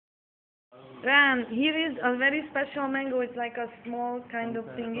Ran, here is a very special mango. It's like a small kind of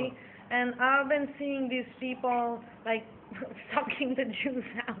thingy. And I've been seeing these people like sucking the juice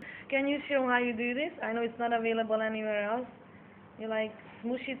out. Can you show how you do this? I know it's not available anywhere else. You like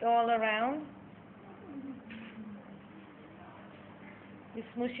smush it all around. You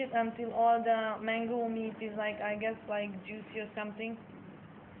smush it until all the mango meat is like, I guess, like juicy or something.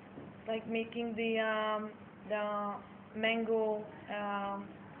 Like making the mango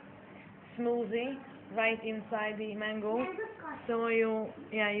smoothie right inside the mango. So you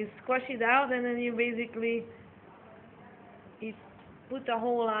squash it out, and then you put a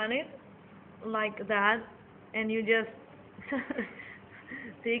hole on it like that, and you just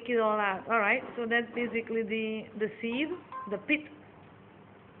take it all out. All right. So that's basically the seed, the pit.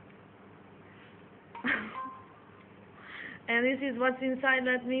 And this is what's inside.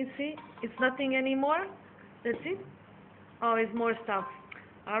 Let me see. It's nothing anymore. That's it. Oh, it's more stuff.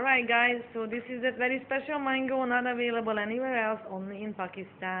 Alright guys, so this is a very special mango, not available anywhere else, only in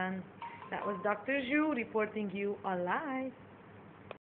Pakistan. That was Dr. Zhu reporting you alive.